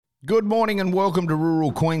Good morning and welcome to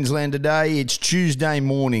Rural Queensland Today. It's Tuesday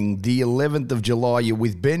morning, the 11th of July. You're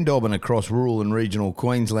with Ben Dobbin across rural and regional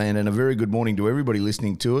Queensland, and a very good morning to everybody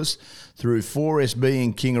listening to us through 4SB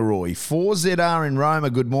in Kingaroy, 4ZR in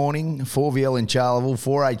Roma, good morning, 4VL in Charleville,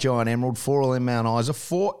 4HI in Emerald, 4LM Mount Isa,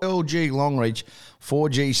 4LG Longreach,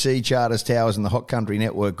 4GC Charters Towers and the Hot Country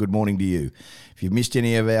Network, good morning to you. If you've missed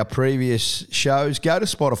any of our previous shows, go to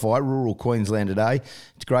Spotify, Rural Queensland Today.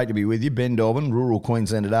 It's great to be with you. Ben Dobbin, Rural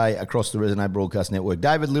Queensland Today, across the Resonate Broadcast Network.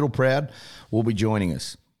 David Littleproud will be joining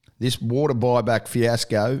us. This water buyback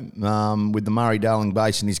fiasco with the Murray-Darling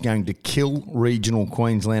Basin is going to kill regional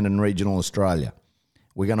Queensland and regional Australia.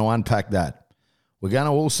 We're going to unpack that. We're going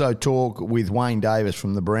to also talk with Wayne Davis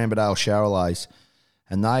from the Barambadale Charolais,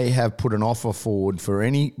 and they have put an offer forward for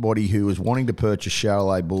anybody who is wanting to purchase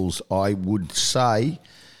Charolais bulls. I would say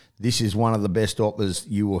this is one of the best offers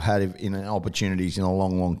you will have in opportunities in a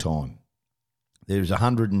long, long time. There's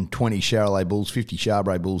 120 Charolais bulls, 50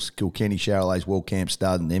 Charbray bulls, Kilkenny Charolais, World Camp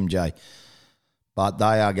Stud and MJ. But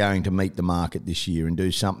they are going to meet the market this year and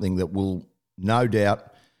do something that will no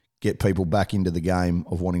doubt get people back into the game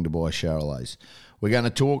of wanting to buy Charolais. We're going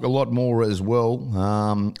to talk a lot more as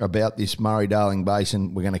well about this Murray-Darling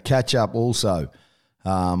Basin. We're going to catch up also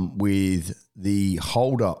with the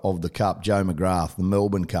holder of the Cup, Joe McGrath, the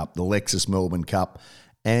Melbourne Cup, the Lexus Melbourne Cup,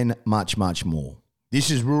 and much, much more.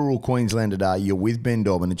 This is Rural Queensland Today. You're with Ben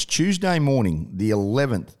Dobbin. It's Tuesday morning, the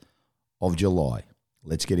 11th of July.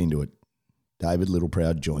 Let's get into it. David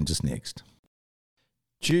Littleproud joins us next.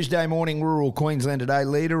 Tuesday morning, Rural Queensland Today.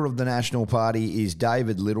 Leader of the National Party is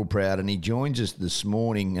David Littleproud, and he joins us this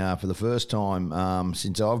morning for the first time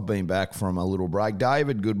since I've been back from a little break.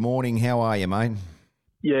 David, good morning. How are you, mate?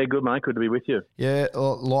 Yeah, good, mate. Good to be with you. Yeah,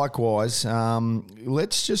 likewise.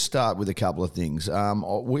 Let's just start with a couple of things.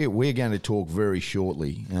 We're going to talk very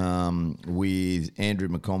shortly with Andrew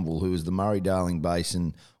McConville, who is the Murray-Darling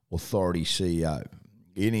Basin Authority CEO.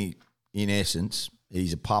 In essence,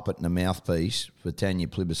 he's a puppet and a mouthpiece for Tanya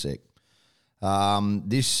Plibersek.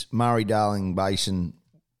 This Murray-Darling Basin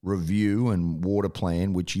review and water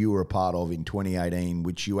plan, which you were a part of in 2018,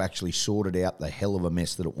 which you actually sorted out the hell of a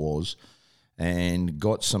mess that it was and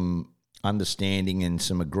got some understanding and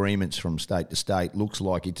some agreements from state to state, looks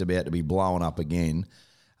like it's about to be blown up again.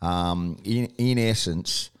 In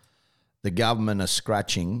essence, the government are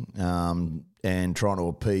scratching and trying to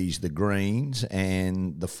appease the Greens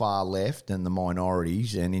and the far left and the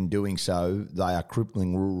minorities, and in doing so, they are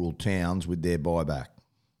crippling rural towns with their buyback.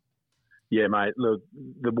 Yeah, mate, look,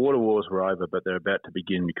 the water wars were over, but they're about to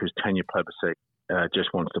begin because Tanya Plibersek just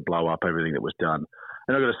wants to blow up everything that was done.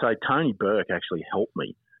 And I've got to say, Tony Burke actually helped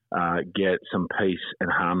me get some peace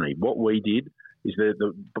and harmony. What we did is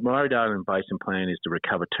the Murray-Darling Basin plan is to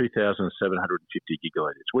recover 2,750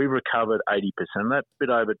 gigalitres. We recovered 80% of that, a bit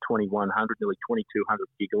over 2,100, nearly 2,200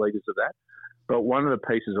 gigalitres of that. But one of the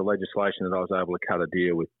pieces of legislation that I was able to cut a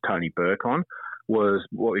deal with Tony Burke on was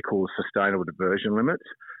what we call sustainable diversion limits.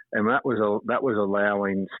 And that was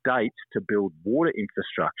allowing states to build water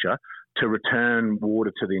infrastructure to return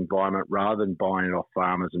water to the environment rather than buying it off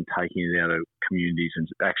farmers and taking it out of communities and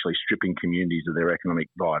actually stripping communities of their economic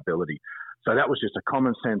viability. So that was just a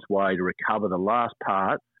common sense way to recover the last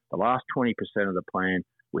part, the last 20% of the plan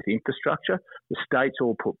with infrastructure. The states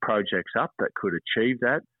all put projects up that could achieve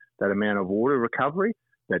that amount of water recovery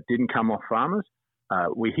that didn't come off farmers.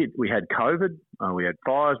 We had COVID, we had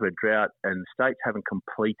fires, we had drought, and the states haven't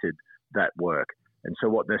completed that work. And so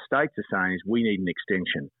what the states are saying is we need an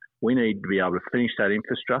extension. We need to be able to finish that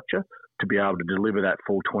infrastructure to be able to deliver that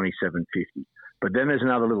full 2,750. But then there's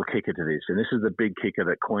another little kicker to this, and this is the big kicker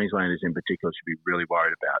that Queenslanders in particular should be really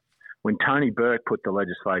worried about. When Tony Burke put the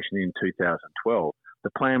legislation in 2012,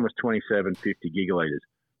 the plan was 2,750 gigalitres.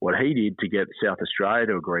 What he did to get South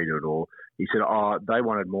Australia to agree to it all, he said, they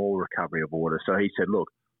wanted more recovery of water. So he said, look,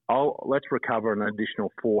 let's recover an additional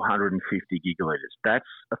 450 gigalitres. That's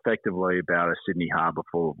effectively about a Sydney harbour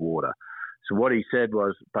full of water. So what he said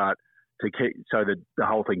was, so that the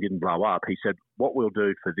whole thing didn't blow up, he said, what we'll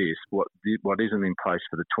do for this, what isn't in place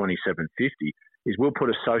for the 2,750, is we'll put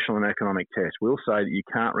a social and economic test. We'll say that you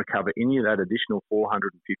can't recover any of that additional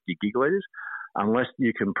 450 gigalitres unless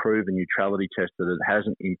you can prove a neutrality test that it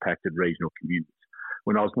hasn't impacted regional communities.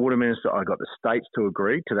 When I was Water Minister, I got the states to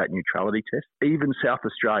agree to that neutrality test, even South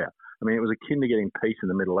Australia. I mean, it was akin to getting peace in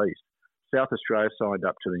the Middle East. South Australia signed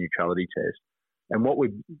up to the neutrality test. And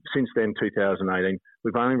since then, 2018,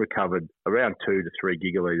 we've only recovered around 2 to 3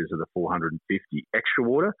 gigalitres of the 450 extra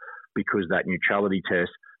water because that neutrality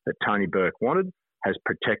test that Tony Burke wanted has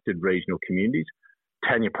protected regional communities.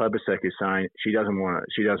 Tanya Plibersek is saying she doesn't want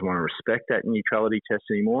to respect that neutrality test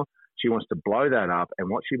anymore. She wants to blow that up, and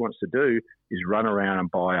what she wants to do is run around and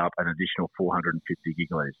buy up an additional 450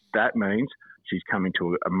 gigalitres. That means she's coming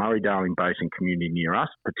to a Murray-Darling Basin community near us,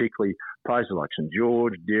 particularly places like St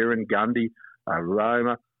George, Deeren, Gundy,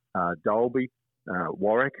 Roma, Dalby,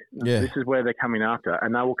 Warwick. Yeah. This is where they're coming after,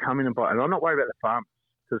 and they will come in and buy. And I'm not worried about the farmers,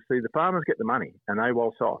 because see, the farmers get the money and they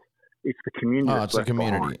waltz off. It's the community. Oh, it's the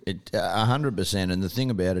community. 100%. And the thing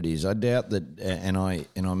about it is, I doubt that, and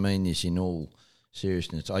I mean this in all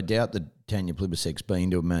seriousness, I doubt that Tanya Plibersek's been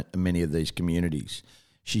to many of these communities.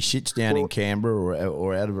 She sits down in Canberra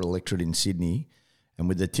or out of an electorate in Sydney, and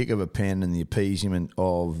with the tick of a pen and the appeasement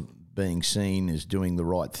of being seen as doing the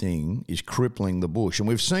right thing, is crippling the bush. And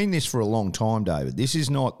we've seen this for a long time, David. This is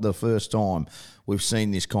not the first time we've seen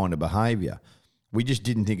this kind of behaviour. We just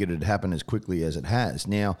didn't think it would happen as quickly as it has.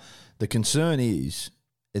 Now, the concern is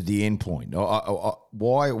at the end point.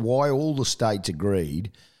 Why all the states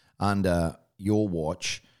agreed under your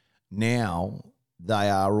watch, now they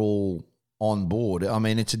are all on board. I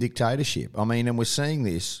mean, it's a dictatorship. I mean, and we're seeing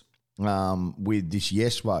this with this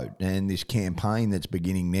yes vote and this campaign that's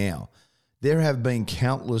beginning now. There have been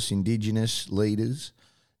countless Indigenous leaders.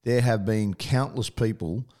 There have been countless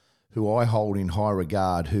people who I hold in high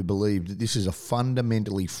regard who believe that this is a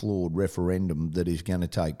fundamentally flawed referendum that is going to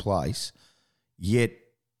take place, yet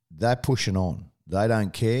they're pushing on. They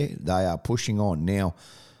don't care. They are pushing on. Now,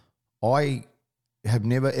 I have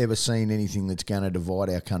never, ever seen anything that's going to divide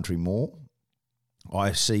our country more.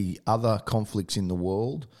 I see other conflicts in the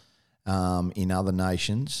world, in other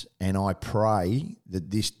nations, and I pray that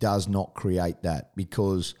this does not create that,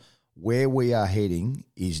 because where we are heading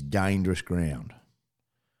is dangerous ground.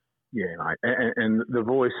 Yeah, mate. And the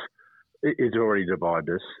voice is already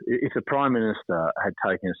divided us. If the Prime Minister had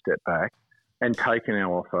taken a step back and taken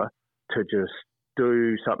our offer to just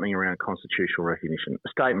do something around constitutional recognition, a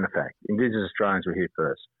statement of fact, Indigenous Australians were here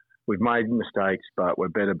first. We've made mistakes, but we're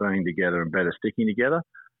better being together and better sticking together.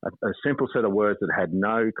 A simple set of words that had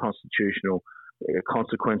no constitutional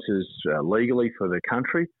consequences legally for the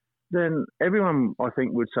country, then everyone, I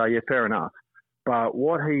think, would say, yeah, fair enough. But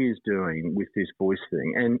what he is doing with this voice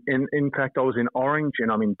thing, and in fact, I was in Orange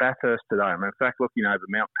and I'm in Bathurst today. I'm in fact looking over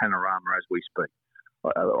Mount Panorama as we speak.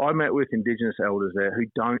 I met with Indigenous elders there who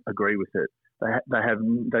don't agree with it.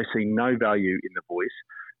 They see no value in the voice.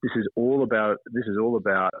 This is all about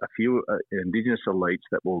a few Indigenous elites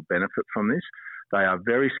that will benefit from this. They are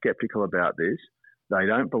very sceptical about this. They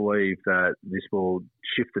don't believe that this will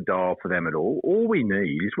shift the dial for them at all. All we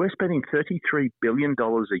need is we're spending $33 billion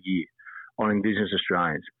a year on Indigenous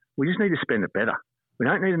Australians. We just need to spend it better. We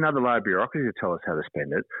don't need another layer of bureaucracy to tell us how to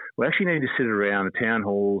spend it. We actually need to sit around the town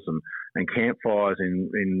halls and campfires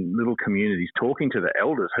in little communities talking to the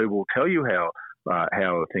elders who will tell you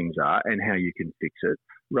how things are and how you can fix it,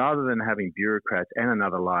 rather than having bureaucrats and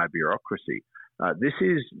another layer of bureaucracy. This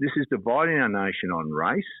is dividing our nation on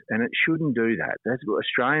race, and it shouldn't do that.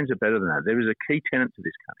 Australians are better than that. There is a key tenet to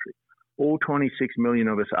this country. All 26 million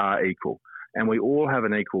of us are equal, and we all have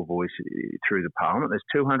an equal voice through the parliament. There's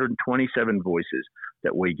 227 voices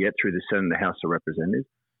that we get through the Senate and the House of Representatives.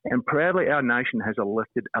 And proudly, our nation has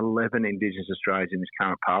elected 11 Indigenous Australians in this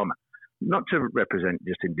current parliament, not to represent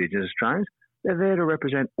just Indigenous Australians. They're there to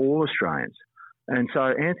represent all Australians. And so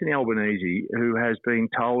Anthony Albanese, who has been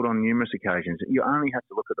told on numerous occasions that you only have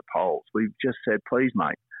to look at the polls, we've just said, please,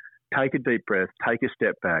 mate, take a deep breath, take a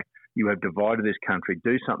step back. You have divided this country.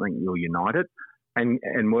 Do something, you'll unite it,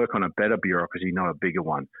 and work on a better bureaucracy, not a bigger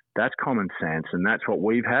one. That's common sense, and that's what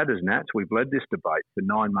we've had as Nats. We've led this debate for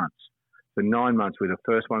 9 months. For 9 months, we're the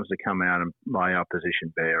first ones to come out and lay our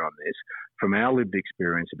position bare on this from our lived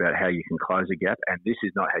experience about how you can close a gap, and this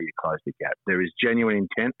is not how you close the gap. There is genuine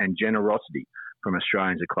intent and generosity from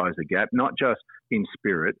Australians to close the gap, not just in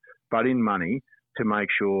spirit, but in money, to make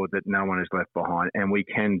sure that no one is left behind. And we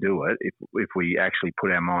can do it if we actually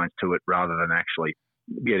put our minds to it, rather than actually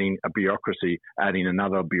getting a bureaucracy, adding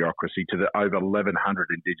another bureaucracy to the over 1,100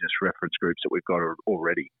 Indigenous reference groups that we've got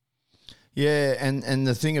already. Yeah, and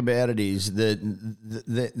the thing about it is that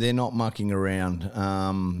they're not mucking around.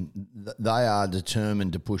 They are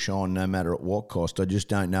determined to push on no matter at what cost. I just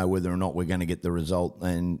don't know whether or not we're going to get the result,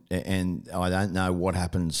 and I don't know what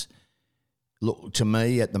happens. Look, to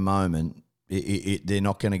me at the moment, they're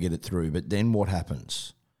not going to get it through. But then what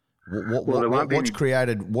happens? What's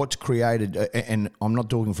created? And I'm not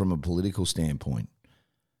talking from a political standpoint,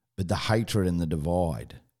 but the hatred and the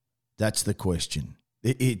divide. That's the question.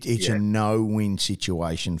 It's a no-win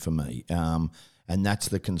situation for me, and that's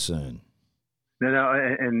the concern. No,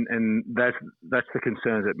 and that's the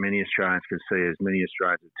concerns that many Australians can see, as many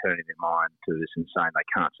Australians are turning their mind to this and saying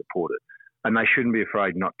they can't support it. and they shouldn't be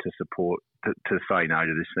afraid not to support to say no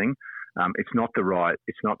to this thing. It's not the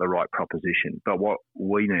right proposition. But what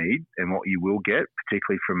we need, and what you will get,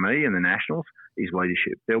 particularly from me and the Nationals, is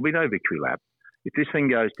leadership. There'll be no victory lap. If this thing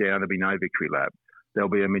goes down, there'll be no victory lap. There'll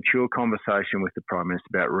be a mature conversation with the Prime Minister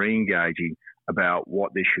about re-engaging about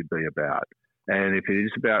what this should be about. And if it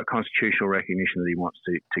is about constitutional recognition that he wants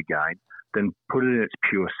to gain, then put it in its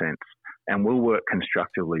pure sense. And we'll work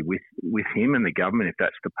constructively with him and the government if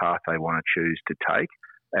that's the path they want to choose to take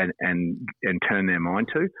and turn their mind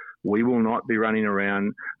to. We will not be running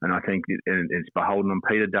around, and I think it's beholden on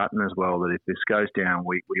Peter Dutton as well, that if this goes down,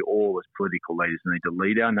 we all as political leaders need to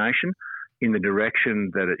lead our nation in the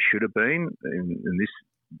direction that it should have been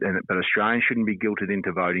but Australians shouldn't be guilted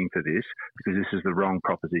into voting for this because this is the wrong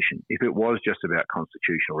proposition. If it was just about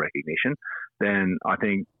constitutional recognition, then I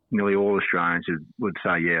think nearly all Australians would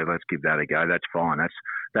say, yeah, let's give that a go. That's fine.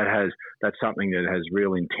 That's something that has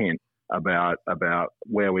real intent about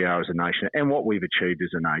where we are as a nation and what we've achieved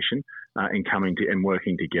as a nation in coming to and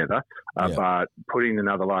working together. But putting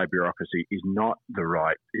another layer of bureaucracy is not the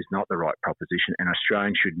right proposition, and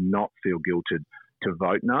Australians should not feel guilted to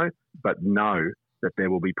vote no, but know that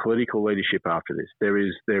there will be political leadership after this. There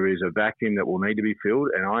is a vacuum that will need to be filled,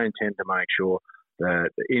 and I intend to make sure that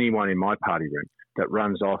anyone in my party room that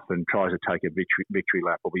runs off and tries to take a victory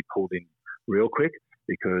lap will be pulled in real quick,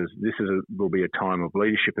 because this will be a time of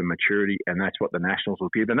leadership and maturity, and that's what the Nationals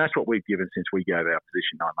will give, and that's what we've given since we gave our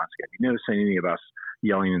position 9 months ago. You've never seen any of us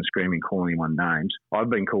yelling and screaming, calling anyone names.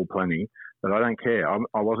 I've been called plenty, but I don't care.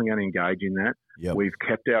 I wasn't going to engage in that. Yep. We've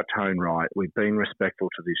kept our tone right. We've been respectful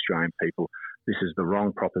to the Australian people. This is the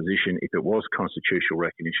wrong proposition. If it was constitutional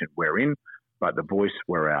recognition, we're in, but the voice,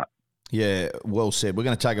 we're out. Yeah, well said. We're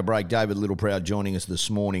going to take a break. David Littleproud joining us this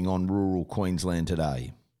morning on Rural Queensland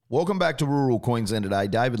Today. Welcome back to Rural Queensland Today.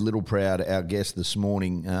 David Littleproud, our guest this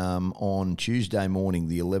morning on Tuesday morning,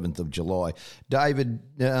 the 11th of July. David,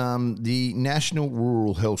 the National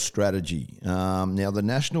Rural Health Strategy. Now, the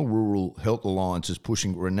National Rural Health Alliance is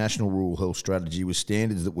pushing for a National Rural Health Strategy with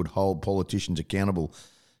standards that would hold politicians accountable,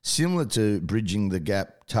 similar to bridging the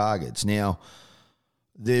gap targets. Now,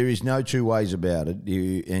 there is no two ways about it,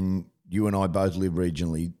 you and I both live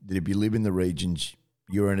regionally, that if you live in the regions,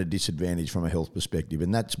 you're in a disadvantage from a health perspective.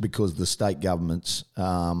 And that's because the state governments,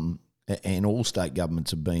 and all state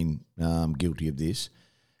governments have been guilty of this,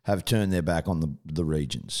 have turned their back on the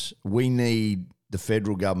regions. We need the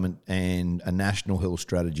federal government and a national health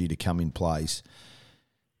strategy to come in place.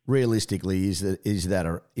 Realistically, is that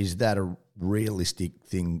a realistic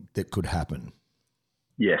thing that could happen?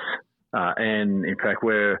 Yes. And in fact,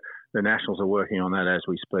 the Nationals are working on that as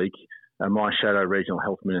we speak. My shadow regional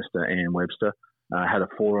health minister, Anne Webster, had a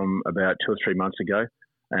forum about 2 or 3 months ago,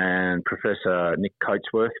 and Professor Nick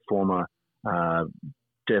Coatsworth, former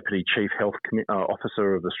Deputy Chief Health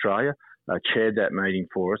Officer of Australia, chaired that meeting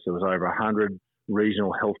for us. There was over 100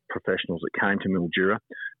 regional health professionals that came to Mildura,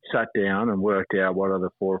 sat down and worked out what are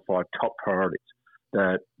the 4 or 5 top priorities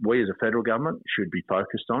that we as a federal government should be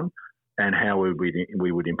focused on and how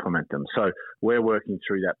we would implement them. So we're working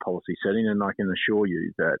through that policy setting, and I can assure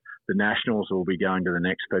you that the Nationals will be going to the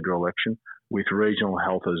next federal election with regional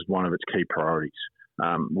health as one of its key priorities.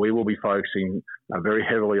 We will be focusing very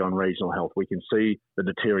heavily on regional health. We can see the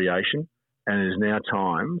deterioration, and it is now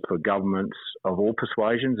time for governments of all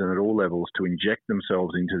persuasions and at all levels to inject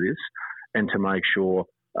themselves into this and to make sure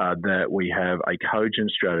that we have a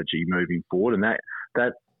cogent strategy moving forward. And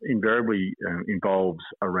that invariably involves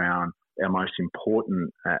around our most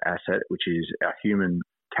important asset, which is our human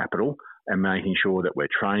capital, and making sure that we're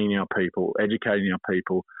training our people, educating our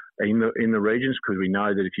people in the regions, because we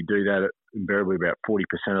know that if you do that, invariably about 40%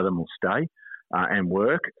 of them will stay and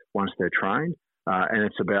work once they're trained. And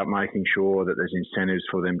it's about making sure that there's incentives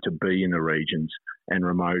for them to be in the regions and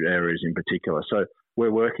remote areas in particular. So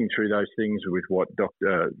we're working through those things with what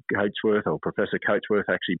Dr. Coatsworth or Professor Coatsworth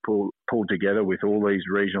actually pulled together with all these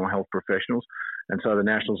regional health professionals. And so the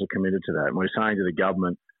Nationals are committed to that. And we're saying to the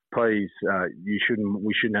government, please, we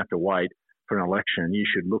shouldn't have to wait for an election. You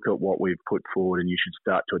should look at what we've put forward and you should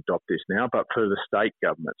start to adopt this now. But for the state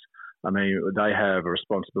governments, I mean, they have a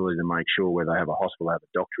responsibility to make sure where they have a hospital, have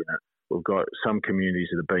a doctor in it. We've got some communities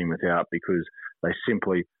that have been without because they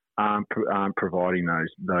simply aren't providing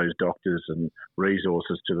those doctors and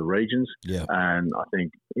resources to the regions. Yeah. And I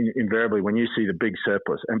think invariably when you see the big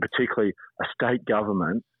surplus, and particularly a state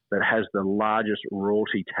government that has the largest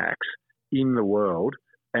royalty tax in the world,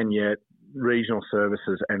 and yet regional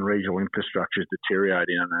services and regional infrastructure is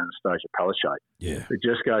deteriorating in Anastasia Palaszczuk. Yeah. It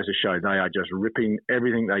just goes to show they are just ripping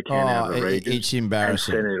everything they can out of the region. It's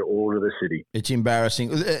embarrassing. And sending it all to the city. It's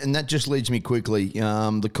embarrassing. And that just leads me quickly.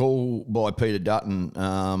 The call by Peter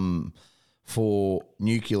Dutton for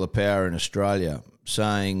nuclear power in Australia,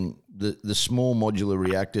 saying the small modular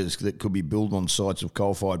reactors that could be built on sites of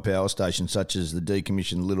coal-fired power stations, such as the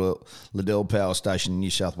decommissioned Liddell Power Station in New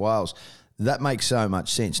South Wales, that makes so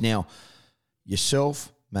much sense. Now,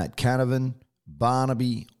 yourself, Matt Canavan,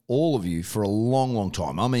 Barnaby, all of you for a long, long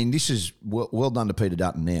time. I mean, this is well done to Peter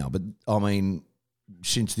Dutton now, but I mean,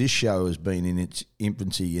 since this show has been in its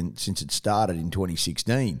infancy and since it started in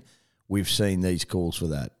 2016, we've seen these calls for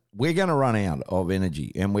that. We're going to run out of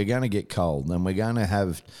energy and we're going to get cold and we're going to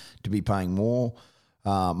have to be paying more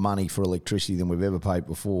money for electricity than we've ever paid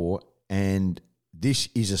before. And this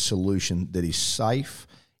is a solution that is safe.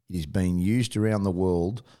 It is being used around the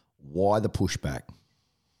world. Why the pushback?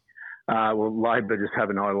 Well, Labor just have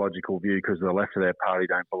an ideological view because the left of their party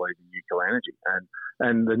don't believe in nuclear energy.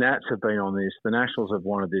 And the Nats have been on this. The Nationals have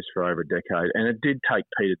wanted this for over a decade. And it did take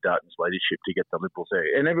Peter Dutton's leadership to get the Liberals there.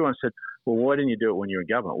 And everyone said, well, why didn't you do it when you were in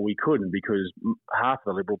government? Well, we couldn't because half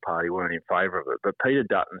the Liberal Party weren't in favour of it. But Peter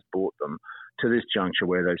Dutton's brought them to this juncture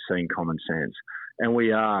where they've seen common sense. And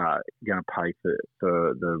we are going to pay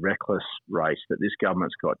for the reckless race that this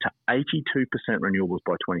government's got to 82% renewables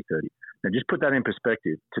by 2030. Now, just put that in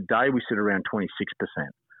perspective. Today, we sit around 26%.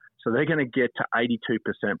 So they're going to get to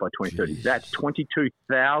 82% by 2030. Jeez. That's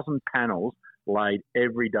 22,000 panels laid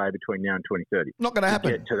every day between now and 2030. Not going to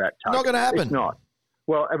happen. Get to that target. Not going to happen. It's not.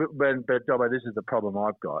 Well, but Dobbo, this is the problem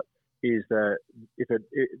I've got, is that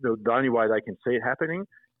the only way they can see it happening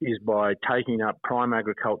is by taking up prime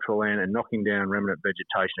agricultural land and knocking down remnant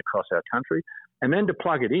vegetation across our country. And then to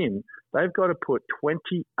plug it in, they've got to put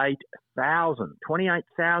 28,000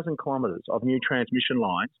 kilometres of new transmission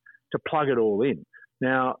lines to plug it all in.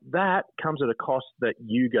 Now, that comes at a cost that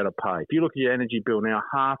you got to pay. If you look at your energy bill now,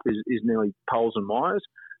 half is nearly Poles and Myers.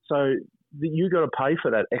 So you got to pay for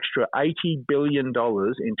that extra $80 billion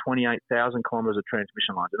in 28,000 kilometres of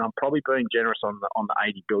transmission lines. And I'm probably being generous on the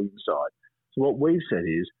 $80 billion side. So what we've said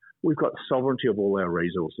is we've got sovereignty of all our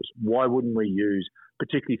resources. Why wouldn't we use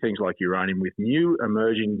particularly things like uranium with new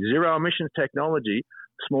emerging zero emissions technology,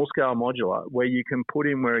 small-scale modular, where you can put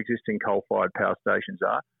in where existing coal-fired power stations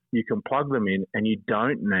are, you can plug them in and you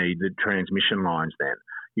don't need the transmission lines then.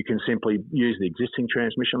 You can simply use the existing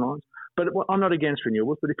transmission lines. But I'm not against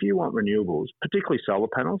renewables, but if you want renewables, particularly solar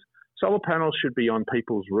panels should be on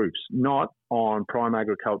people's roofs, not on prime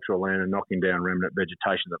agricultural land and knocking down remnant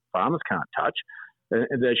vegetation that farmers can't touch.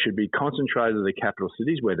 They should be concentrated in the capital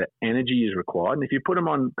cities where the energy is required. And if you put them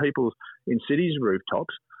on people's in cities'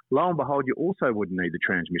 rooftops, lo and behold, you also wouldn't need the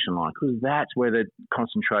transmission line because that's where the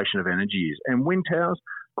concentration of energy is. And wind towers,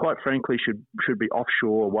 quite frankly, should be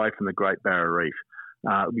offshore away from the Great Barrier Reef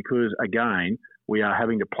because, again, we are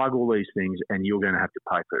having to plug all these things and you're going to have to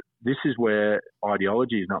pay for it. This is where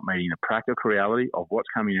ideology is not meeting the practical reality of what's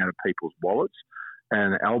coming out of people's wallets.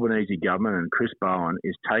 And the Albanese government and Chris Bowen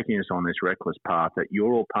is taking us on this reckless path that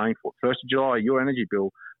you're all paying for. 1st of July, your energy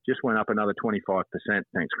bill just went up another 25%,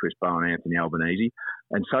 thanks Chris Bowen and Anthony Albanese.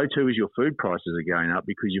 And so too is your food prices are going up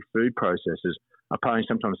because your food processors are paying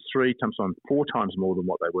sometimes 3, sometimes 4 times more than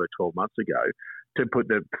what they were 12 months ago to put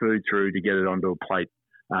the food through to get it onto a plate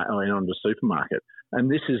and onto a supermarket. And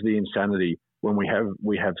this is the insanity when we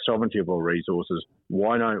have sovereignty of all resources.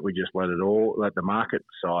 Why don't we just let the market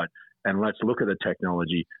decide? And let's look at the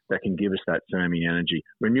technology that can give us that firming energy.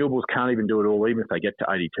 Renewables can't even do it all, even if they get to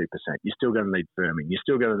 82%. You're still going to need firming. You're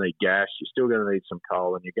still going to need gas. You're still going to need some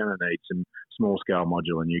coal, and you're going to need some small-scale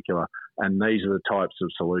modular nuclear. And these are the types of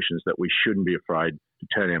solutions that we shouldn't be afraid to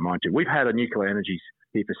turn our mind to. We've had a nuclear energy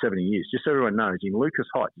here for 70 years. Just so everyone knows, in Lucas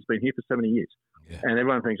Heights, it's been here for 70 years. Yeah. And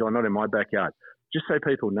everyone thinks, not in my backyard. Just so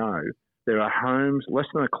people know, there are homes less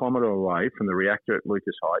than a kilometre away from the reactor at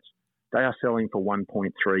Lucas Heights. They are selling for $1.3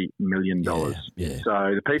 million. Yeah.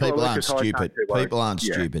 So the people aren't stupid. People aren't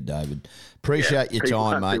stupid, David. Appreciate your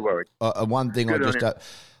time, mate. One thing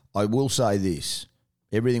I will say this.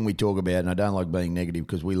 Everything we talk about, and I don't like being negative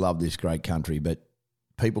because we love this great country, but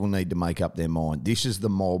people need to make up their mind. This is the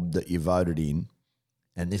mob that you voted in,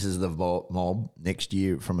 and this is the mob next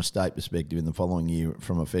year from a state perspective and the following year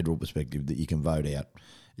from a federal perspective that you can vote out.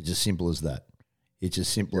 It's as simple as that. It's as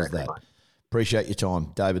simple as that. Appreciate your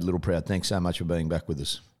time. David Littleproud, thanks so much for being back with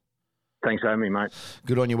us. Thanks for having me, mate.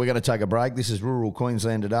 Good on you. We're going to take a break. This is Rural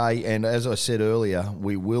Queensland Today. And as I said earlier,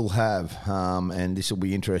 we will have, and this will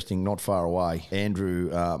be interesting, not far away,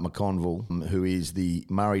 Andrew McConville, who is the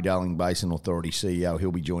Murray-Darling Basin Authority CEO.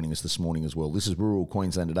 He'll be joining us this morning as well. This is Rural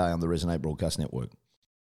Queensland Today on the Resonate Broadcast Network.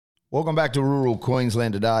 Welcome back to Rural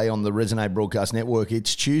Queensland Today on the Resonate Broadcast Network.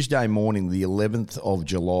 It's Tuesday morning, the 11th of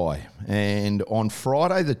July. And on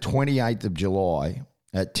Friday, the 28th of July,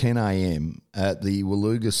 at 10 a.m. at the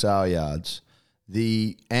Waluga Sale Yards,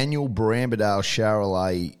 the annual Barambadale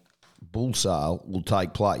Charolais Bull Sale will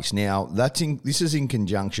take place. Now, this is in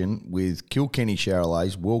conjunction with Kilkenny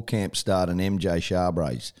Charolais, World Camp Start and MJ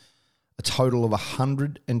Charbrais. A total of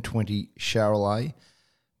 120 Charolais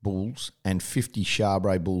bulls and 50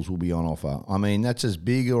 Charbrais bulls will be on offer. I mean, that's as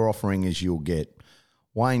big an offering as you'll get.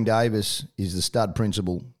 Wayne Davis is the stud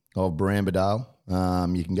principal of Barambadale.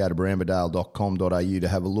 You can go to barambadale.com.au to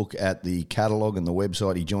have a look at the catalogue and the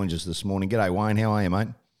website. He joins us this morning. G'day, Wayne. How are you, mate?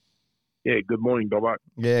 Yeah, good morning, Dobbo.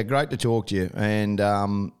 Yeah, great to talk to you. And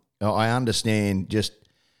I understand just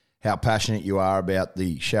how passionate you are about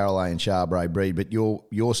the Charolais and Charbrais breed, but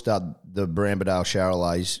your stud, the Barambadale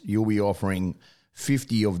Charolais, you'll be offering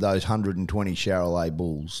 50 of those 120 Charolais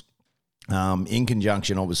bulls in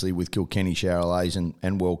conjunction, obviously, with Kilkenny Charolais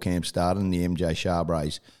and World Camp Start and the MJ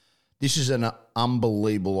Charbrais. This is an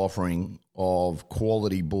unbelievable offering of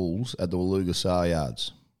quality bulls at the Waluga Sale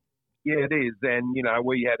Yards. Yeah, it is. And,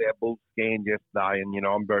 we had our bulls scanned yesterday, and,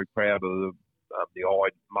 I'm very proud of the eye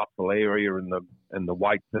muscle area and the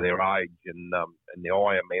weight for their age. And the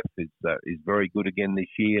IMF is very good again this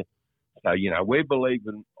year. So,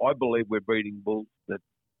 I believe we're breeding bulls that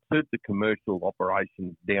suit the commercial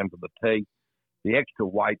operations down to the T. The extra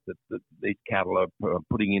weight that these cattle are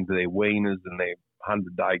putting into their weaners and their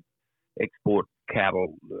 100-day export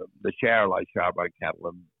cattle, the Charolais Charbrais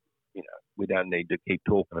cattle, we don't need to keep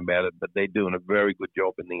talking about it, but they're doing a very good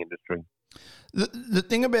job in the industry. The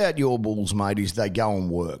thing about your bulls, mate, is they go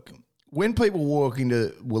and work. When people walk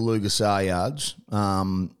into Waluga Sale Yards,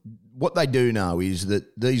 what they do know is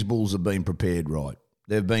that these bulls have been prepared right.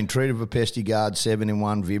 They've been treated for Pestigard,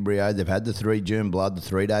 7-in-1 Vibrio. They've had the 3-germ blood, the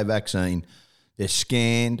 3-day vaccine. They're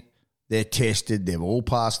scanned. They're tested. They've all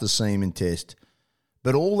passed the semen test.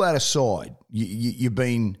 But all that aside, you've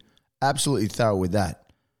been absolutely thorough with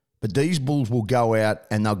that. But these bulls will go out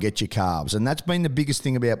and they'll get you calves. And that's been the biggest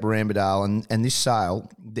thing about Barambadale and this sale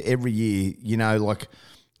every year. Like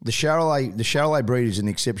the Charolais breed is an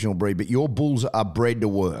exceptional breed, but your bulls are bred to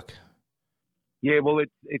work. Yeah, well,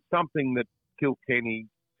 it's something that Kilkenny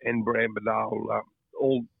and Barambadale,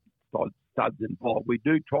 all studs involved. We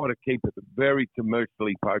do try to keep it a very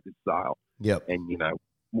commercially focused sale. Yep. And,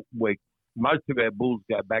 most of our bulls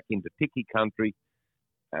go back into Tiki country,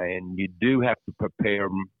 and you do have to prepare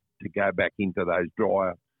them to go back into those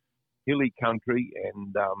drier, hilly country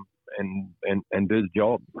and do the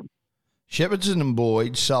job. Shepherdson and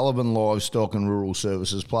Boyd, Sullivan Livestock and Rural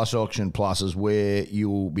Services, plus Auction Plus is where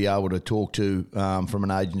you'll be able to talk to from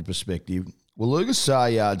an agent perspective. Waluga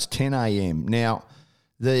Sale Yards, 10 a.m. Now,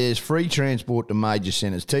 there's free transport to major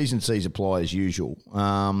centres. T's and C's apply as usual.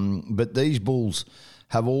 But these bulls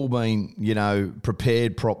have all been,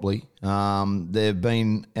 prepared properly. They've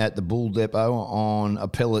been at the bull depot on a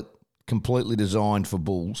pellet completely designed for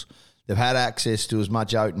bulls. They've had access to as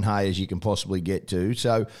much oat and hay as you can possibly get to.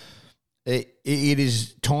 So it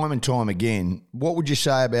is time and time again. What would you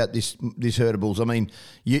say about this herd of bulls? I mean,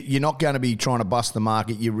 you're not going to be trying to bust the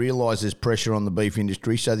market. You realise there's pressure on the beef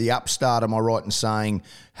industry. So the upstart, am I right in saying,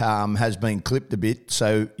 has been clipped a bit.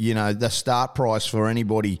 So, the start price for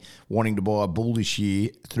anybody wanting to buy a bull this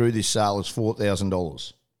year through this sale is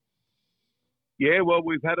 $4,000. Yeah, well,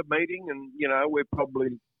 we've had a meeting and, we're probably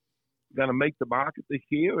going to meet the market this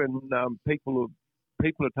year, and people are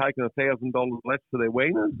taking $1,000 less for their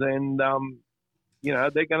weaners, and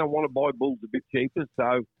they're going to want to buy bulls a bit cheaper.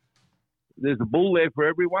 So there's a bull there for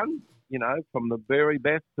everyone. From the very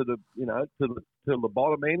best to the to the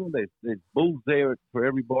bottom end. There's bulls there for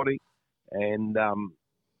everybody, and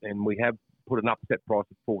we have put an upset price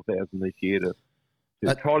of $4,000 this year to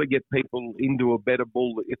try to get people into a better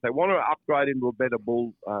bull. If they want to upgrade into a better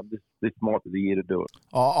bull, this might be the year to do it.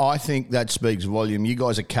 I think that speaks volume. You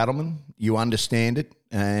guys are cattlemen. You understand it,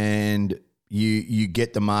 and you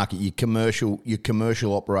get the market. You're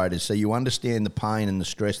commercial operators, so you understand the pain and the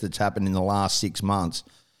stress that's happened in the last 6 months.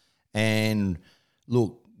 And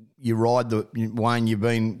look, you ride Wayne, you've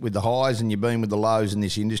been with the highs and you've been with the lows in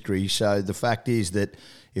this industry. So the fact is that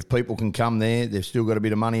if people can come there, they've still got a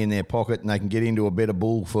bit of money in their pocket and they can get into a better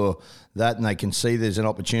bull for that and they can see there's an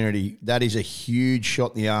opportunity. That is a huge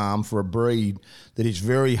shot in the arm for a breed that is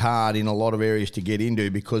very hard in a lot of areas to get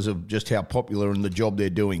into because of just how popular and the job they're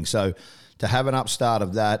doing. So to have an upstart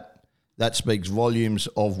of that speaks volumes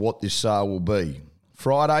of what this sale will be.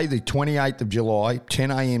 Friday, the 28th of July,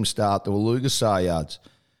 10 a.m. start, the Waluga Sale Yards,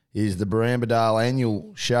 is the Barambadale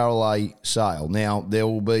annual Charolais sale. Now, there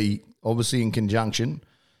will be, obviously in conjunction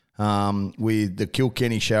with the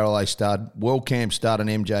Kilkenny Charolais stud, World Camp stud and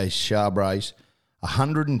MJ Charbrais,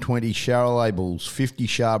 120 Charolais bulls, 50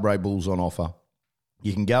 Charbrais bulls on offer.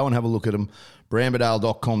 You can go and have a look at them,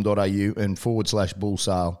 barambadale.com.au and /bull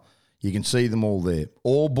sale. You can see them all there.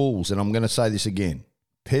 All bulls, and I'm going to say this again,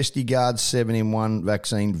 Pestigard 7-in-1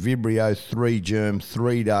 vaccine, Vibrio 3 germ,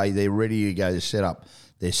 3-day, they're ready to go, they're set up.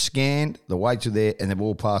 They're scanned, the weights are there, and they've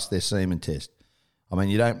all passed their semen test. I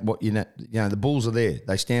mean, the bulls are there.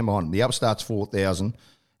 They stand behind them. The upstart's 4,000,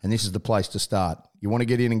 and this is the place to start. You want to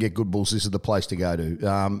get in and get good bulls, this is the place to go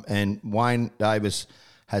to. And Wayne Davis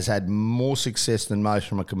has had more success than most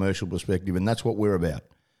from a commercial perspective, and that's what we're about.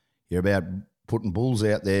 You're about putting bulls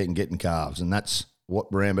out there and getting calves, and that's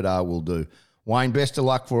what Barambadale will do. Wayne, best of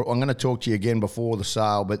luck for it. I'm going to talk to you again before the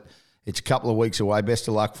sale, but it's a couple of weeks away. Best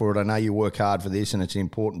of luck for it. I know you work hard for this, and it's an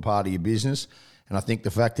important part of your business. And I think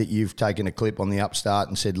the fact that you've taken a clip on the upstart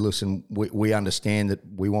and said, listen, we understand that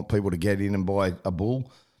we want people to get in and buy a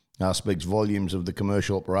bull, speaks volumes of the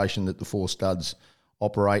commercial operation that the four studs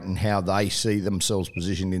operate and how they see themselves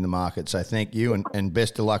positioned in the market. So thank you, and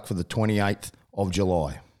best of luck for the 28th of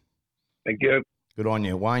July. Thank you. Good on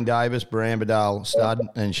you. Wayne Davis, Barambadale stud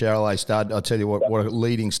and Charolais stud. I'll tell you what a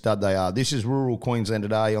leading stud they are. This is Rural Queensland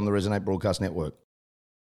Today on the Resonate Broadcast Network.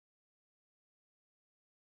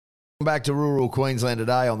 Back to Rural Queensland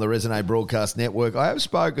Today on the Resonate Broadcast Network. I have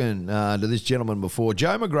spoken to this gentleman before.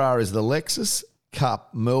 Joe McGrath is the Lexus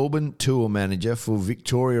Cup Melbourne Tour Manager for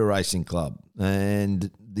Victoria Racing Club.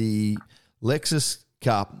 And the Lexus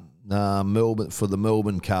Cup for the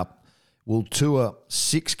Melbourne Cup will tour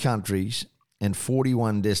 6 countries and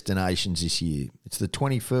 41 destinations this year. It's the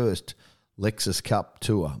 21st Lexus Cup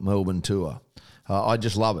Tour, Melbourne Tour. I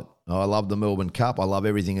just love it. I love the Melbourne Cup. I love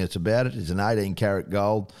everything that's about it. It's an 18-carat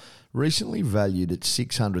gold, recently valued at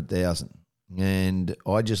 $600,000. And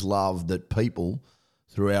I just love that people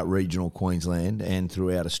throughout regional Queensland and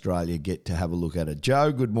throughout Australia get to have a look at it.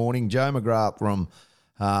 Joe, good morning. Joe McGrath from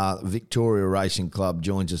Victoria Racing Club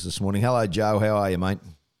joins us this morning. Hello, Joe. How are you, mate?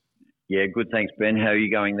 Yeah, good. Thanks, Ben. How are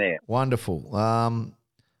you going there? Wonderful.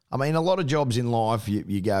 I mean, a lot of jobs in life,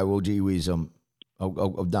 you go, well, gee whiz,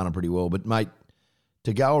 I've done it pretty well. But, mate,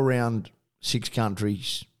 to go around 6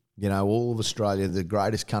 countries, all of Australia, the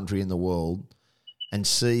greatest country in the world, and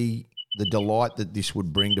see the delight that this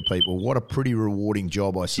would bring to people, what a pretty rewarding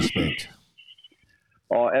job, I suspect.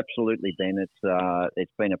 Oh, absolutely, Ben.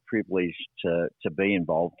 It's been a privilege to be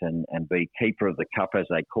involved and be keeper of the cup, as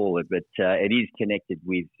they call it. But it is connected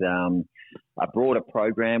with a broader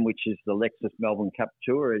program, which is the Lexus Melbourne Cup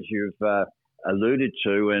Tour, as you've alluded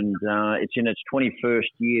to. And it's in its 21st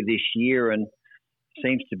year this year and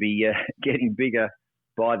seems to be getting bigger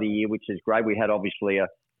by the year, which is great. We had obviously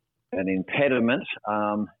an impediment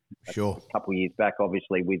Sure. a couple of years back,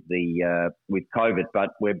 obviously with COVID, but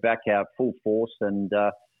we're back out full force and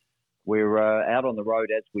we're out on the road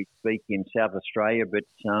as we speak in South Australia, but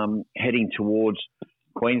heading towards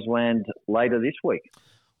Queensland later this week.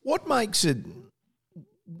 What makes it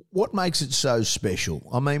so special?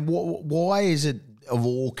 I mean, why is it of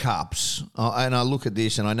all cups? And I look at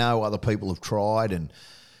this, and I know other people have tried, and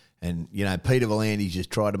Peter Volandi's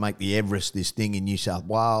just tried to make the Everest this thing in New South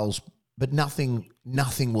Wales, but nothing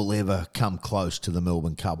will ever come close to the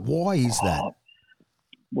Melbourne Cup. Why is that?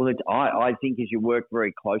 Well, I think as you work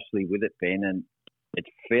very closely with it, Ben, and it's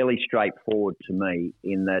fairly straightforward to me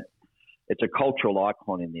in that it's a cultural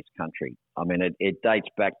icon in this country. I mean, it dates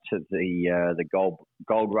back to the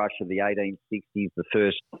gold rush of the 1860s, the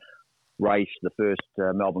first race, the first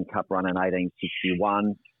Melbourne Cup run in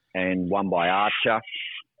 1861 and won by Archer.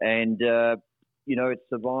 And, it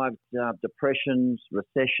survived depressions,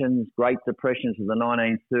 recessions, Great Depressions of the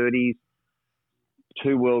 1930s,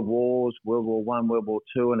 2 world wars, World War I, World War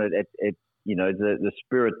II, and it the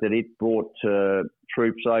spirit that it brought to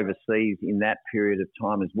troops overseas in that period of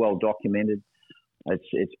time is well documented.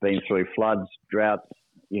 It's been through floods, droughts,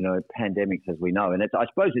 pandemics, as we know. And I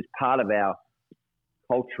suppose it's part of our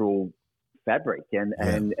cultural fabric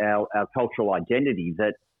and our cultural identity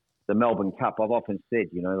that the Melbourne Cup, I've often said,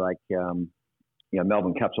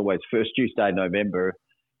 Melbourne Cup's always first Tuesday in November.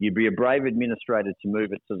 you'd be a brave administrator to move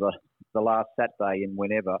it to the last Saturday and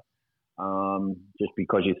whenever, just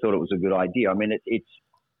because you thought it was a good idea. I mean,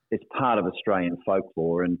 it's part of Australian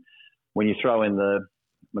folklore, and when you throw in the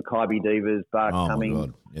Mackay Divas, Bar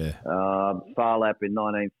Cumming, Far Lap in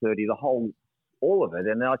 1930, all of it,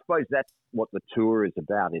 and I suppose that's what the tour is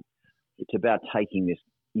about. It's about taking this,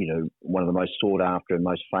 one of the most sought after and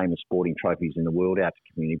most famous sporting trophies in the world out to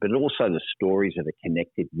the community, but also the stories that are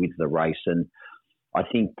connected with the race. And I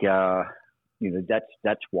think,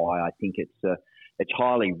 that's why I think it's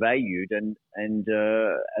highly valued. And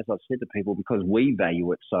as I've said to people, because we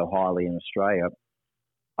value it so highly in Australia,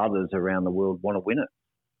 others around the world want to win it.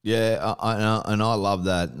 Yeah, and I love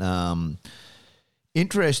that.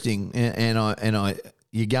 Interesting, and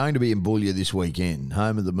you're going to be in Boulia this weekend,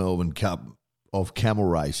 home of the Melbourne Cup of camel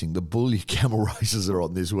racing. The Boulia camel races are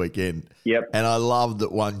on this weekend. Yep. And I love that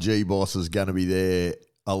 1G Boss is going to be there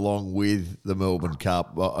along with the Melbourne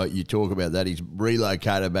Cup. You talk about that. He's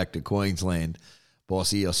relocated back to Queensland,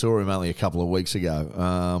 Bossy. I saw him only a couple of weeks ago,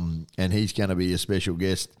 and he's going to be a special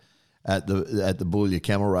guest at the Boulia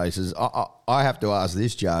camel races. I have to ask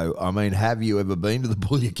this, Joe. I mean, have you ever been to the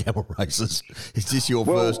Boulia camel races? Is this your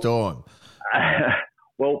first time?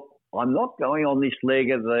 Well, I'm not going on this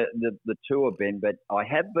leg of the tour, Ben, but I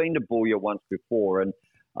have been to Boulia once before, and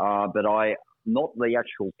but not the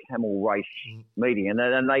actual camel race meeting.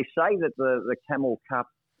 And they say that the Camel Cup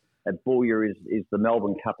at Boulia is the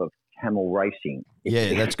Melbourne Cup of camel racing.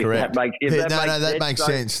 Yeah, that's correct. That makes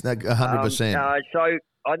sense. 100%. So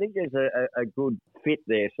I think there's a good fit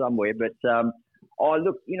there somewhere. But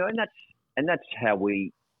look, and that's how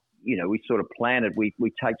we sort of plan it. We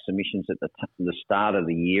take submissions at the start of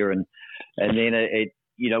the year, and then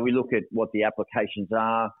we look at what the applications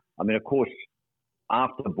are. I mean, of course,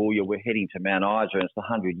 after Boulia, we're heading to Mount Isa, and it's the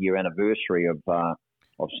 100-year anniversary of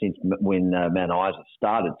since when Mount Isa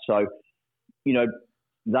started. So,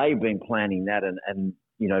 they've been planning that and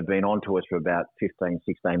been on to us for about 15,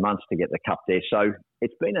 16 months to get the cup there. So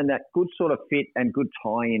it's been in that good sort of fit and good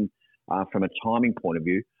tie-in from a timing point of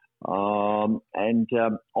view. On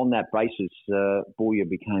that basis, Boulia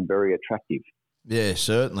became very attractive. Yeah,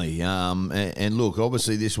 certainly. And look,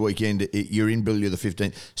 obviously this weekend you're in Boulia the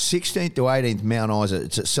 15th. 16th to 18th, Mount Isa.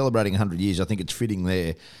 It's celebrating 100 years. I think it's fitting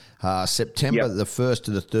there. September the 1st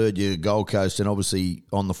to the 3rd, you're Gold Coast, and obviously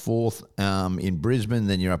on the 4th in Brisbane,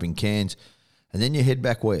 then you're up in Cairns. And then you head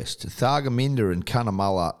back west to Thargomindah and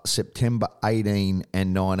Cunnamulla, September 18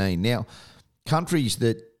 and 19. Now, countries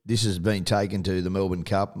that this has been taken to, the Melbourne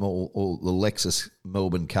Cup or the Lexus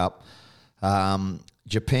Melbourne Cup,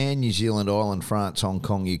 Japan, New Zealand, Ireland, France, Hong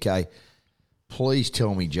Kong, UK. Please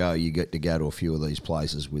tell me, Joe, you get to go to a few of these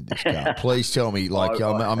places with this car. Please tell me,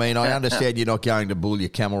 I mean, I understand you're not going to Boulia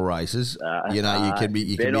camel races. You can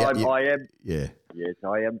be. I am. Yeah. Yes,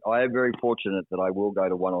 I am. I am very fortunate that I will go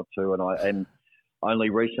to one or two, and I only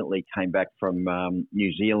recently came back from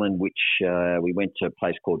New Zealand, which we went to a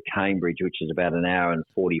place called Cambridge, which is about an hour and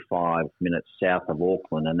 45 minutes south of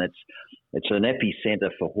Auckland, and it's an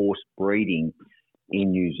epicentre for horse breeding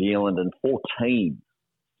in New Zealand, and 14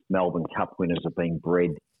 Melbourne Cup winners have been bred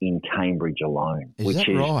in Cambridge alone. Is that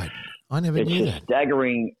right? I never knew that. It's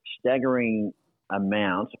a staggering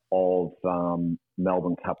amount of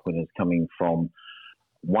Melbourne Cup winners coming from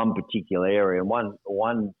one particular area. And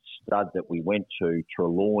one stud that we went to,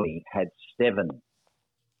 Trelawney, had 7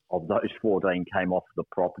 of those 14 came off the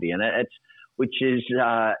property, and it's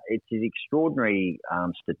an extraordinary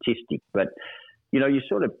statistic. But you're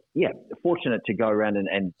sort of fortunate to go around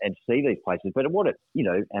and see these places. But what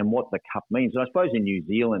the Cup means, and I suppose in New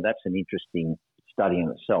Zealand that's an interesting study in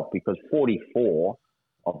itself, because 44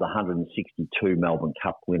 of the 162 Melbourne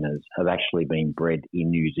Cup winners have actually been bred in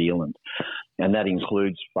New Zealand. And that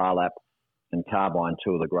includes Far Lap and Carbine,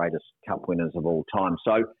 2 of the greatest Cup winners of all time.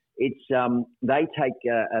 So it's they take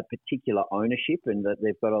a particular ownership, and that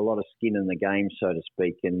they've got a lot of skin in the game, so to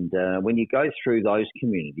speak. And when you go through those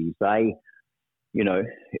communities, they,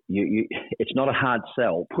 it's not a hard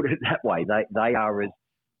sell, put it that way. They are as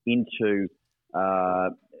into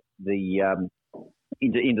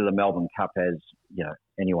into the Melbourne Cup as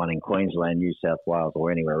anyone in Queensland, New South Wales,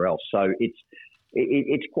 or anywhere else. So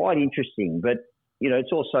it's quite interesting. But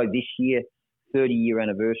it's also this year 30-year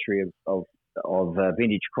anniversary of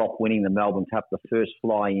Vintage Crop winning the Melbourne Cup, the first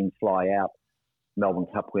fly-in, fly-out Melbourne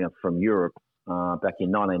Cup winner from Europe back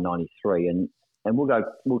in 1993, and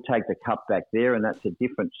we'll take the cup back there, and that's a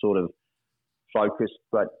different sort of focus,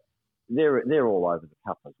 but they're all over the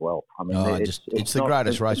cup as well. I mean, it's the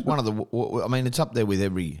greatest race. One of the, I mean, it's up there with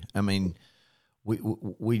every. I mean,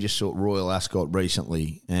 we just saw Royal Ascot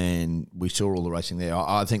recently, and we saw all the racing there.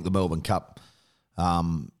 I think the Melbourne Cup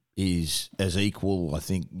is as equal. I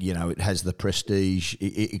think, it has the prestige.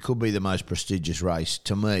 It could be the most prestigious race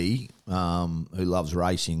to me, who loves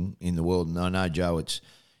racing in the world. And I know, Joe, it's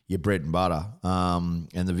your bread and butter. And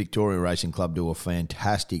the Victoria Racing Club do a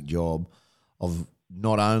fantastic job of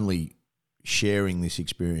not only sharing this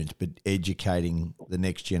experience, but educating the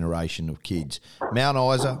next generation of kids. Mount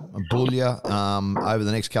Isa and Boulia over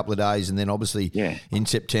the next couple of days, and then obviously in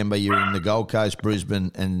September you're in the Gold Coast,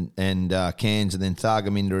 Brisbane and Cairns, and then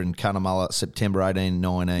Thargomindah and Cunnamulla September 18 and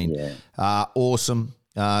 19. Awesome.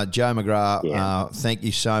 Joe McGrath, thank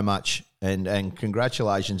you so much, and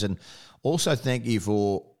congratulations, and also thank you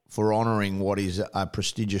for honouring what is a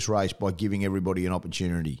prestigious race by giving everybody an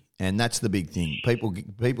opportunity. And that's the big thing. People,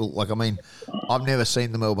 I've never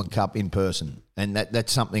seen the Melbourne Cup in person, and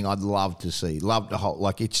that's something I'd love to see. Love to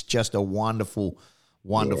hold. It's just a wonderful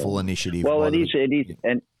initiative. Well, it is,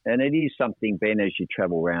 and it is something, Ben, as you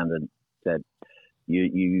travel around, and that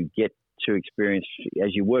you get to experience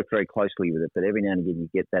as you work very closely with it. But every now and again, you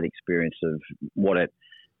get that experience of what it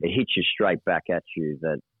hits you straight back at you,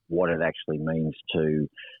 that what it actually means to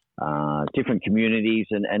different communities,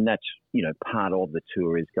 and that's part of the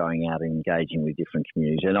tour is going out and engaging with different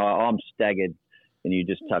communities. And I'm staggered, and you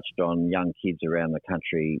just touched on young kids around the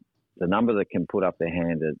country, the number that can put up their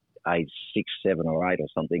hand at age 6, 7 or 8 or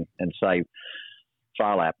something and say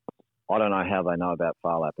Far Lap. I don't know how they know about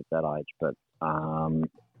Far Lap at that age, but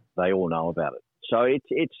they all know about it. So it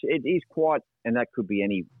is quite, and that could be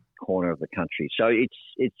any corner of the country. So it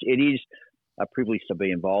is a privilege to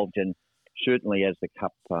be involved, and certainly as the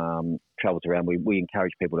Cup travels around, we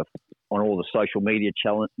encourage people to, on all the social media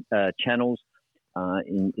channels,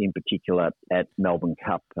 in particular at Melbourne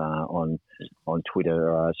Cup on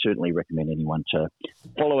Twitter. Certainly recommend anyone to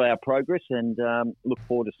follow our progress, and look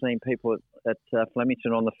forward to seeing people at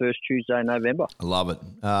Flemington on the first Tuesday in November. I love it.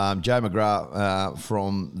 Joe McGrath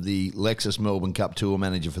from the Lexus Melbourne Cup Tour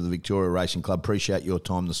Manager for the Victoria Racing Club. Appreciate your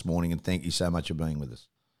time this morning, and thank you so much for being with us.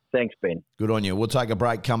 Thanks, Ben. Good on you. We'll take a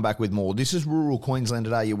break, come back with more. This is Rural Queensland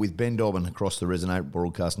Today. You're with Ben Dobbin across the Resonate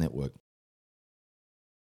Broadcast Network.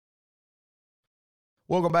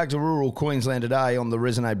 Welcome back to Rural Queensland Today on the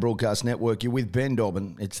Resonate Broadcast Network. You're with Ben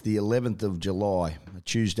Dobbin. It's the 11th of July, a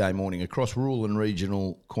Tuesday morning, across rural and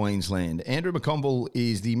regional Queensland. Andrew McConville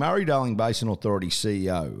is the Murray-Darling Basin Authority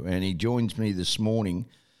CEO, and he joins me this morning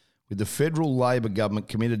with the federal Labor government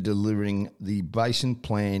committed to delivering the Basin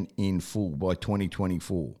Plan in full by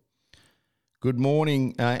 2024. Good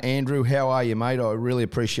morning, Andrew. How are you, mate? I really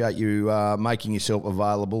appreciate you making yourself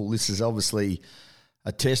available. This is obviously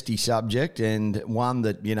a testy subject, and one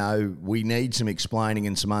that, we need some explaining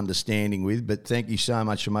and some understanding with, but thank you so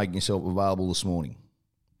much for making yourself available this morning.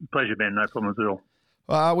 Pleasure, Ben. No problems at all.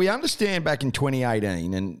 We understand back in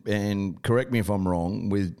 2018, and correct me if I'm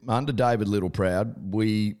wrong, under David Littleproud,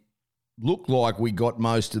 we looked like we got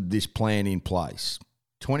most of this plan in place.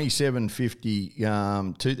 2,750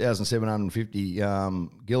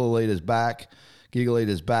 gigalitres back,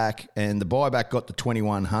 and the buyback got to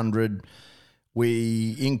 2,100.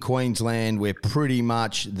 We, in Queensland, we're pretty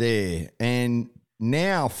much there. And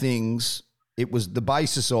now it was the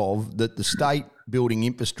basis of that the state building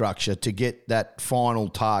infrastructure to get that final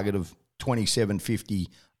target of 2,750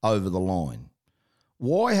 over the line.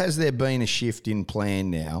 Why has there been a shift in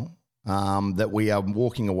plan now? That we are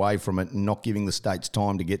walking away from it and not giving the states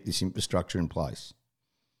time to get this infrastructure in place?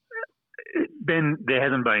 Ben, there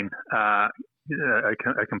hasn't been a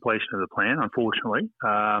completion of the plan, unfortunately.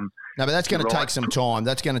 No, but that's going to take some time.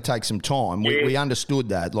 That's going to take some time. We understood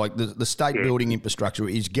that. Like the state building infrastructure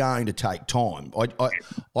is going to take time.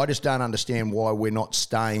 I just don't understand why we're not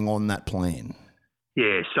staying on that plan.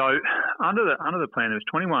 Yeah, so under the plan, it was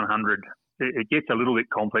 2,100. It gets a little bit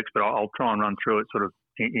complex, but I'll try and run through it sort of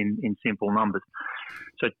in simple numbers.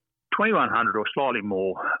 So 2,100 or slightly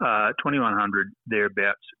more, 2,100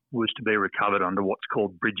 thereabouts was to be recovered under what's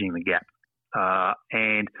called bridging the gap.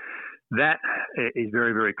 And that is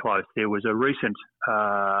very, very close. There was a recent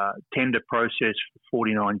tender process for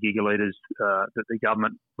 49 gigalitres that the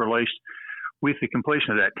government released. With the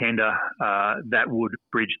completion of that tender, that would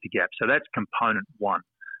bridge the gap. So that's component one.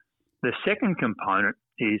 The second component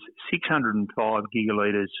is 605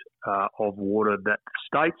 gigalitres of water that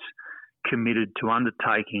states committed to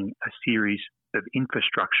undertaking a series of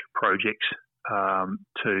infrastructure projects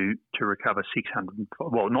to recover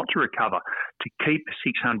 605, well, not to recover, to keep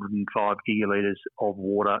 605 gigalitres of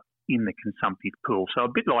water in the consumptive pool. So a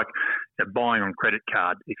bit like buying on credit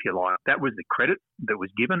card, if you like. That was the credit that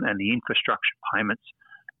was given, and the infrastructure payments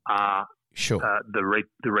are the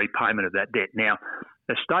repayment of that debt. Now,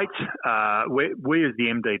 the states, we as the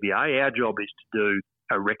MDBA, our job is to do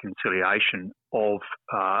a reconciliation of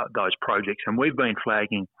those projects. And we've been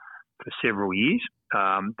flagging for several years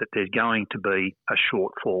that there's going to be a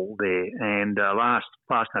shortfall there. And last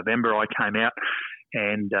November, I came out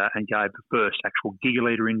and gave the first actual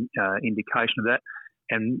gigalitre indication of that.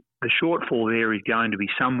 And the shortfall there is going to be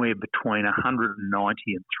somewhere between 190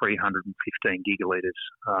 and 315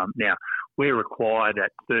 gigalitres. Now, we're required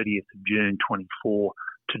at 30th of June 24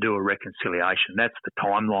 to do a reconciliation. That's the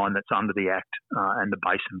timeline that's under the Act and the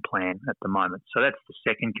Basin Plan at the moment. So that's the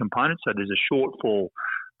second component. So there's a shortfall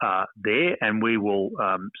there, and we will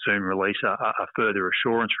soon release a further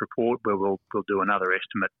assurance report where we'll do another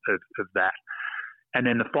estimate of that. And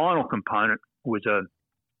then the final component was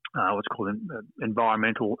what's called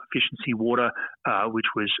environmental efficiency water, which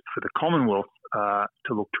was for the Commonwealth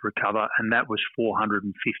to look to recover, and that was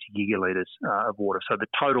 450 gigalitres of water. So the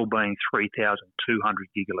total being 3,200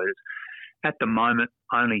 gigalitres. At the moment,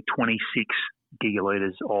 only 26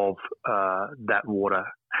 gigalitres of that water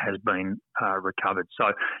has been recovered. So,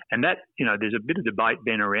 and that, there's a bit of debate,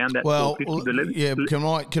 Ben, around that. Well, yeah.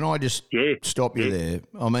 Can I just stop you there?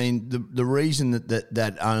 I mean, the reason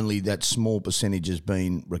that only that small percentage has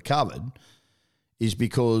been recovered is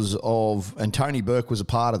because of, and Tony Burke was a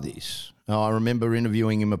part of this. I remember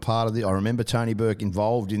interviewing him I remember Tony Burke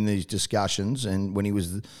involved in these discussions, and when he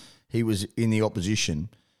was in the opposition.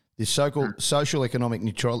 This so-called social economic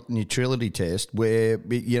neutrality test, where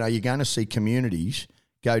you're going to see communities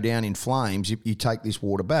go down in flames if you take this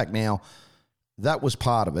water back. Now, that was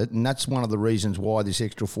part of it, and that's one of the reasons why this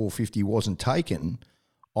extra 450 wasn't taken.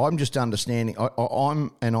 I'm just understanding.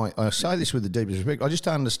 I say this with the deepest respect. I just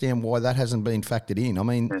don't understand why that hasn't been factored in. I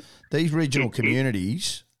mean, these regional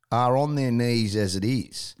communities are on their knees as it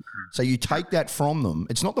is. So you take that from them.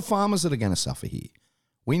 It's not the farmers that are going to suffer here.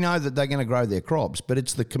 We know that they're going to grow their crops, but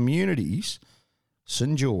it's the communities,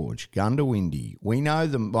 St George, Gundawindi. We know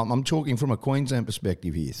them. I'm talking from a Queensland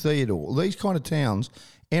perspective here. Theodore, these kind of towns,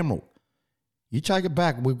 Emerald. You take it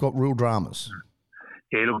back, we've got real dramas.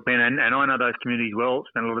 Yeah, look, Ben, and I know those communities well,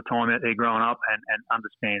 spent a lot of time out there growing up and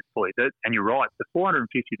understand fully. And you're right, the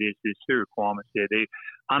 450, there's two requirements there.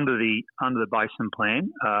 Under the Basin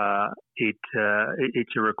Plan,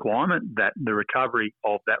 it's a requirement that the recovery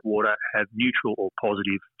of that water have neutral or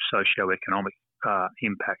positive socio-economic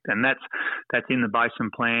impact. And that's in the Basin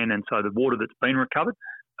Plan, and so the water that's been recovered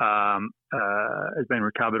has been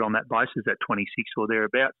recovered on that basis at 26 or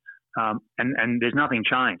thereabouts. And there's nothing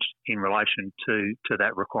changed in relation to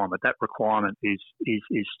that requirement. That requirement is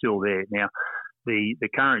still there. Now, the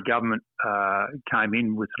current government came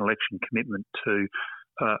in with an election commitment to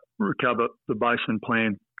recover the Basin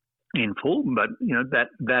Plan in full, but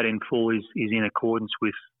that in full is in accordance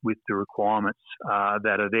with the requirements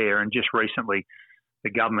that are there. And just recently,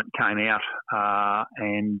 the government came out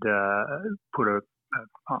and put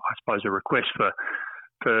a request for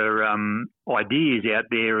ideas out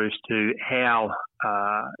there as to how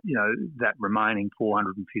that remaining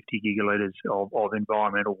 450 gigalitres of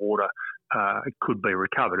environmental water could be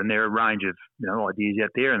recovered. And there are a range of ideas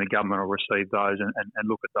out there, and the government will receive those and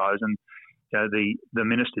look at those. And the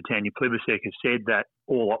Minister Tanya Plibersek has said that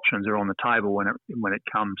all options are on the table when it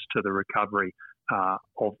comes to the recovery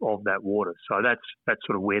of that water. So that's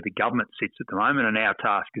sort of where the government sits at the moment, and our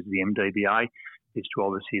task as the MDBA is to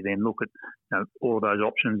obviously then look at all of those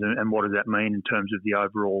options and what does that mean in terms of the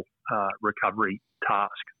overall recovery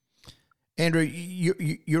task. Andrew,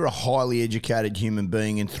 you're a highly educated human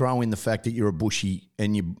being, and throw in the fact that you're a bushie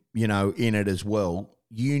and you in it as well.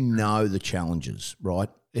 You know the challenges, right?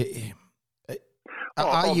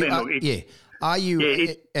 Are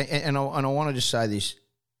you? And I want to just say this.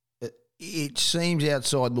 It seems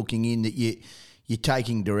outside looking in that you're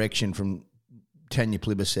taking direction from Tanya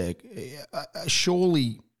Plibersek.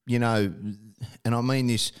 Surely, and I mean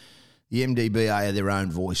this, the MDBA are their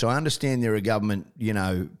own voice. I understand they're a government,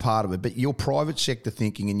 part of it, but your private sector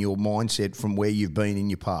thinking and your mindset from where you've been in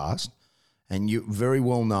your past, and you're very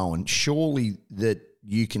well known, surely that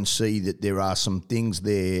you can see that there are some things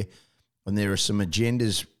there and there are some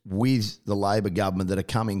agendas with the Labor government that are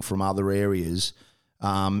coming from other areas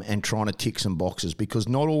and trying to tick some boxes, because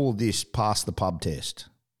not all of this passed the pub test.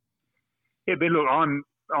 Yeah, but look, I'm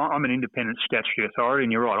an independent statutory authority,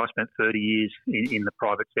 and you're right. I spent 30 years in the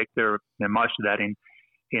private sector. Most of that in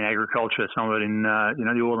agriculture, some of it in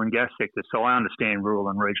the oil and gas sector. So I understand rural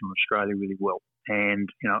and regional Australia really well, and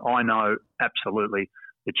I know absolutely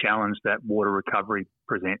the challenge that water recovery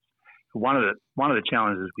presents. One of the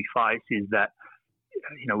challenges we face is that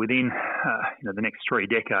within the next 3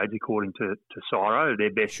 decades, according to CSIRO,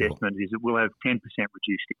 their best estimate is that we'll have 10%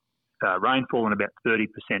 reduced rainfall and about 30%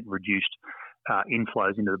 reduced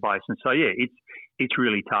inflows into the basin. So yeah, it's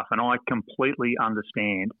really tough, and I completely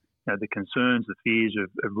understand the concerns, the fears of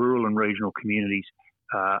rural and regional communities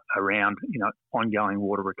around ongoing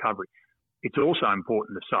water recovery. It's also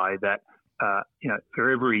important to say that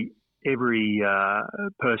for every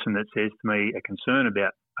person that says to me a concern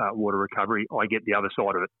about water recovery, I get the other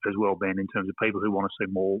side of it as well, Ben, in terms of people who want to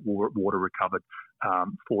see more water recovered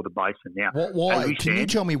for the basin. Now, why? Can you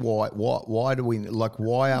tell me why? Why do we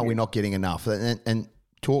Why are we not getting enough? And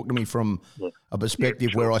talk to me from a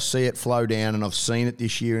perspective where I see it flow down, and I've seen it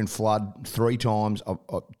this year in flood 3 times.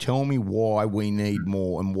 Tell me why we need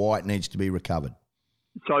more and why it needs to be recovered.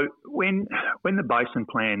 So when the basin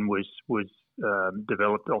plan was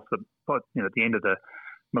developed off at the end of the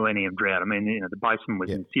millennium drought, I mean, the basin was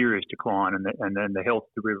in serious decline, and then the health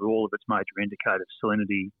of the river, all of its major indicators,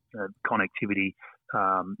 salinity, connectivity,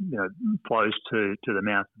 flows to the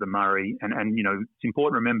mouth of the Murray, and it's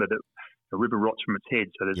important to remember that the river rots from its head,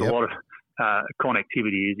 so there's a lot of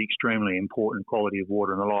connectivity is extremely important, quality of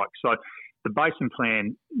water and the like. So the basin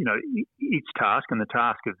plan, its task and the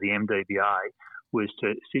task of the MDBA was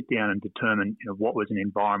to sit down and determine what was an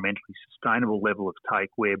environmentally sustainable level of take,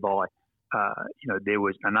 whereby there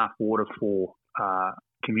was enough water for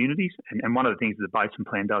communities. And one of the things that the basin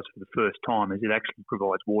plan does for the first time is it actually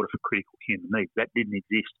provides water for critical human needs. That didn't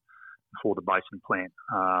exist before the basin plan.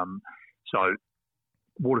 So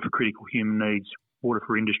water for critical human needs, water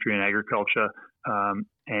for industry and agriculture,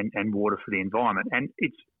 and water for the environment. And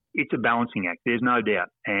it's a balancing act. There's no doubt.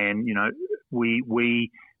 And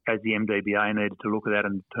we as the MDBA needed to look at that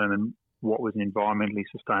and determine what was an environmentally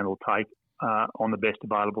sustainable take on the best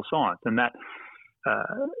available science. And that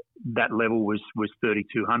level was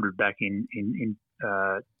 3,200 back in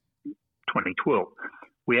 2012.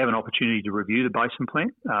 We have an opportunity to review the basin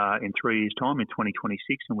plan in 3 years' time, in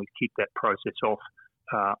 2026, and we've kicked that process off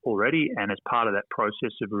already. And as part of that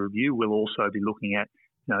process of a review, we'll also be looking at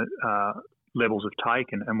levels of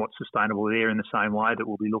take and what's sustainable there, in the same way that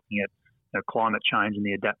we'll be looking at climate change and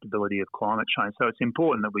the adaptability of climate change. So it's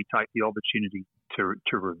important that we take the opportunity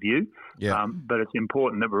to review, but it's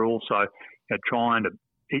important that we're also trying to.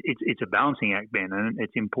 It's a balancing act, Ben, and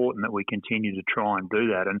it's important that we continue to try and do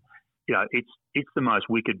that. And it's the most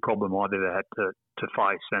wicked problem I've ever had to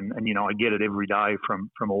face, and I get it every day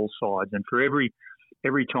from all sides. And for every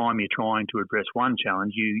time you're trying to address one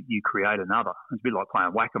challenge, you create another. It's a bit like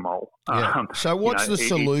playing whack-a-mole. Yeah. So what's the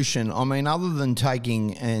solution? I mean, other than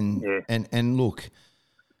taking and look,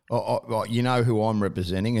 you know who I'm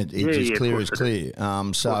representing. It's as clear as clear.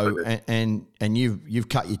 And you've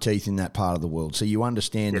cut your teeth in that part of the world, so you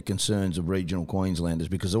understand the concerns of regional Queenslanders,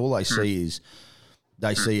 because all they see is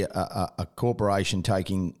they see a corporation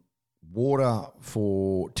taking water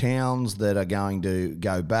for towns that are going to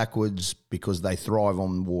go backwards because they thrive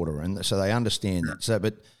on water, and so they understand that. So,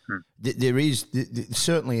 but there is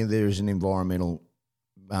certainly an environmental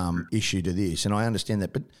issue to this, and I understand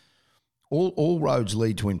that. But all roads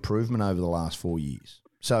lead to improvement over the last 4 years.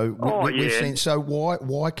 So we've seen. So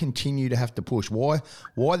why continue to have to push? Why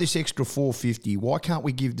this extra 450? Why can't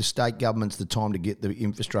we give the state governments the time to get the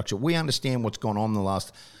infrastructure? We understand what's gone on in the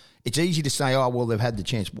last. It's easy to say, oh, well, they've had the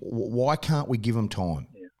chance. Why can't we give them time?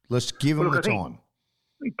 Yeah. Let's give them the time.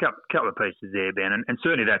 A couple of pieces there, Ben, and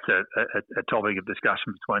certainly that's a topic of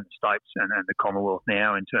discussion between the states and the Commonwealth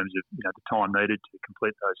now, in terms of the time needed to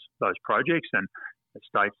complete those projects. And the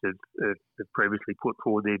states have previously put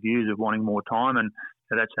forward their views of wanting more time, and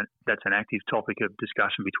that's an active topic of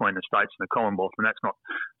discussion between the states and the Commonwealth, and that's not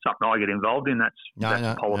something I get involved in. That's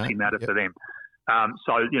a policy matter for them.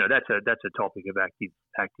 So that's a topic of active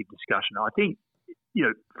discussion. I think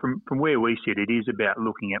from where we sit, it is about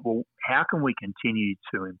looking at, well, how can we continue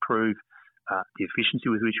to improve the efficiency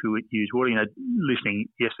with which we use water? Listening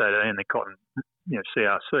yesterday in the cotton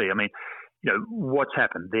CRC, I mean, what's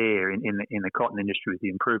happened there in the cotton industry with the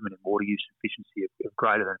improvement in water use efficiency of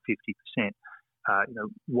greater than 50%.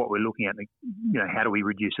 What we're looking at, how do we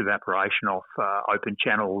reduce evaporation off open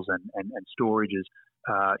channels and storages?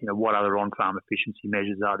 What other on-farm efficiency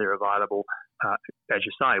measures are there available? As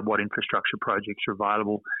you say, what infrastructure projects are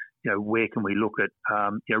available? Where can we look at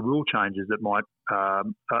rule changes that might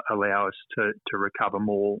allow us to recover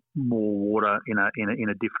more water in a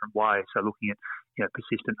different way? So looking at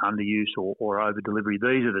persistent underuse or over delivery.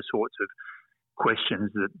 These are the sorts of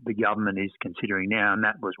questions that the government is considering now, and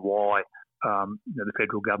that was why the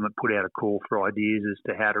federal government put out a call for ideas as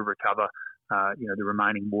to how to recover the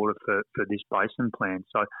remaining water for this basin plan.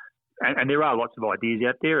 So, and there are lots of ideas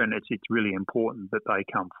out there, and it's really important that they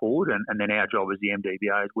come forward. And then our job as the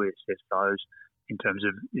MDBA is we assess those in terms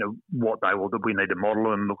of what they will. We need to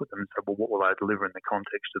model them, look at them, and say, well, what will they deliver in the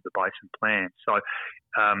context of the basin plan? So,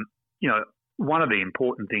 one of the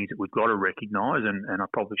important things that we've got to recognise, and I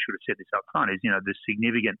probably should have said this up front, is the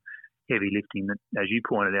significant heavy lifting that, as you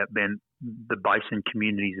pointed out, Ben, the basin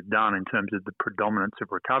communities have done in terms of the predominance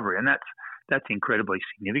of recovery, and that's incredibly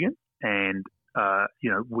significant. And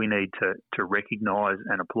we need to recognise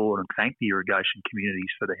and applaud and thank the irrigation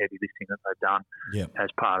communities for the heavy lifting that they've done as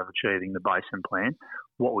part of achieving the basin plan.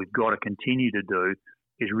 What we've got to continue to do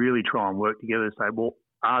is really try and work together to say, well,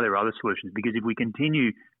 are there other solutions? Because if we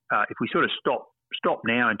continue, if we sort of stop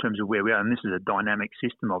now in terms of where we are, and this is a dynamic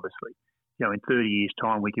system, obviously, in 30 years'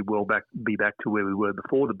 time, we could be back to where we were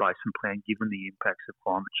before the basin plan, given the impacts of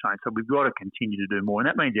climate change. So we've got to continue to do more, and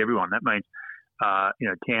that means everyone. That means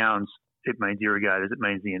towns. It means irrigators. It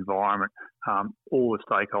means the environment. All the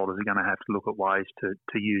stakeholders are going to have to look at ways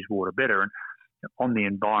to use water better. And on the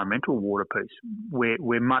environmental water piece,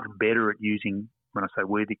 we're much better at using. When I say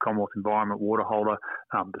we're the Commonwealth Environment Water Holder,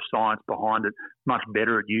 the science behind it, much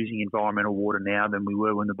better at using environmental water now than we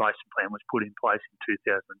were when the basin plan was put in place in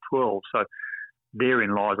 2012. So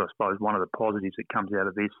therein lies, I suppose, one of the positives that comes out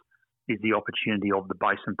of this is the opportunity of the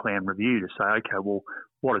basin plan review to say, okay, well,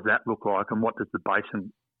 what does that look like, and what does the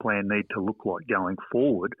basin plan need to look like going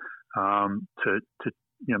forward to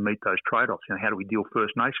meet those trade-offs? How do we deal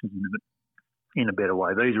First Nations in a better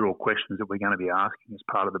way? These are all questions that we're going to be asking as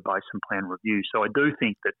part of the basin plan review. So I do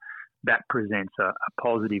think that presents a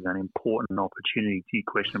positive and important opportunity to your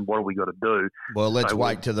question, what have we got to do? Well, let's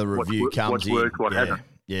wait till the review comes in. What's worked, what hasn't.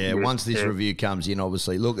 Yeah, once this review comes in,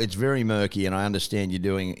 obviously. Look, it's very murky, and I understand you're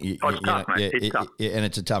doing it. It's tough, mate. It's tough. And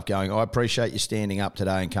it's a tough going. I appreciate you standing up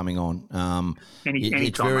today and coming on.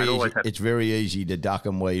 It's very easy to duck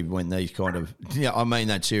and weave when these kind of – I mean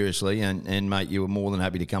that seriously, and mate, you were more than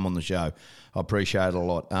happy to come on the show. I appreciate it a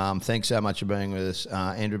lot. Thanks so much for being with us,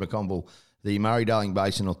 Andrew McConville, the Murray-Darling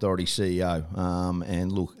Basin Authority CEO.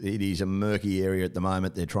 And look, it is a murky area at the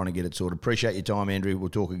moment. They're trying to get it sorted. Appreciate your time, Andrew. We'll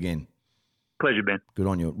talk again. Pleasure, Ben. Good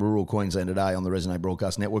on you. Rural Queensland Today on the Resonate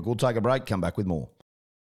Broadcast Network. We'll take a break, come back with more.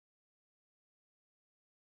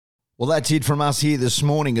 Well, that's it from us here this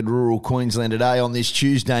morning at Rural Queensland Today on this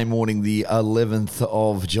Tuesday morning, the 11th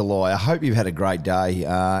of July. I hope you've had a great day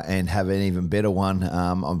and have an even better one.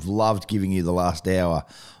 I've loved giving you the last hour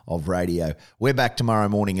of radio. We're back tomorrow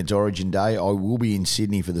morning. It's Origin Day. I will be in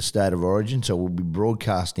Sydney for the State of Origin, so we'll be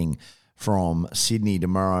broadcasting from Sydney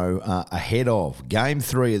tomorrow ahead of Game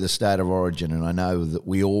 3 of the State of Origin, and I know that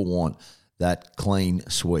we all want that clean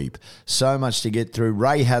sweep. So much to get through.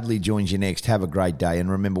 Ray Hadley joins you next. Have a great day,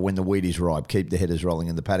 and remember, when the wheat is ripe, keep the headers rolling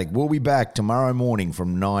in the paddock. We'll be back tomorrow morning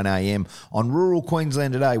from 9 a.m. on Rural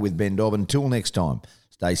Queensland Today with Ben Dobbin. Until next time,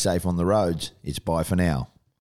 stay safe on the roads. It's bye for now.